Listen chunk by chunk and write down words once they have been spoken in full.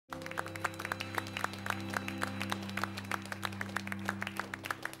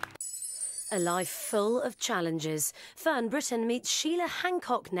A life full of challenges. Fern Britton meets Sheila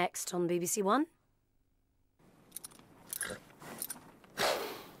Hancock next on BBC One.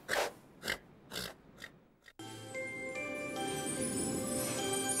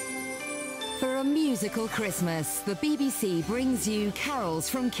 For a musical Christmas, the BBC brings you Carols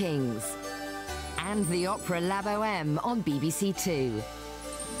from Kings and the opera La Boheme on BBC Two.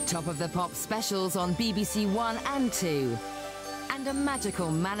 Top of the Pop specials on BBC One and Two. And a magical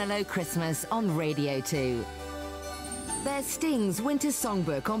Manilow Christmas on Radio 2. There's Sting's Winter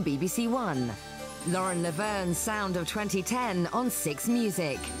Songbook on BBC One, Lauren Laverne's Sound of 2010 on Six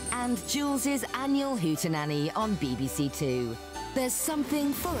Music, and Jules's annual Hootenanny on BBC Two. There's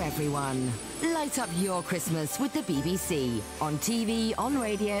something for everyone. Light up your Christmas with the BBC, on TV, on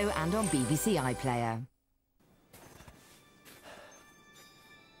radio and on BBC iPlayer.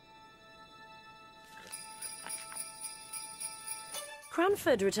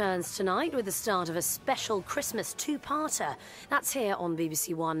 Cranford returns tonight with the start of a special Christmas two-parter. That's here on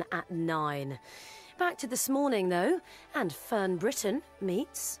BBC One at 9. Back to this morning, though, and Fern Britton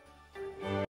meets...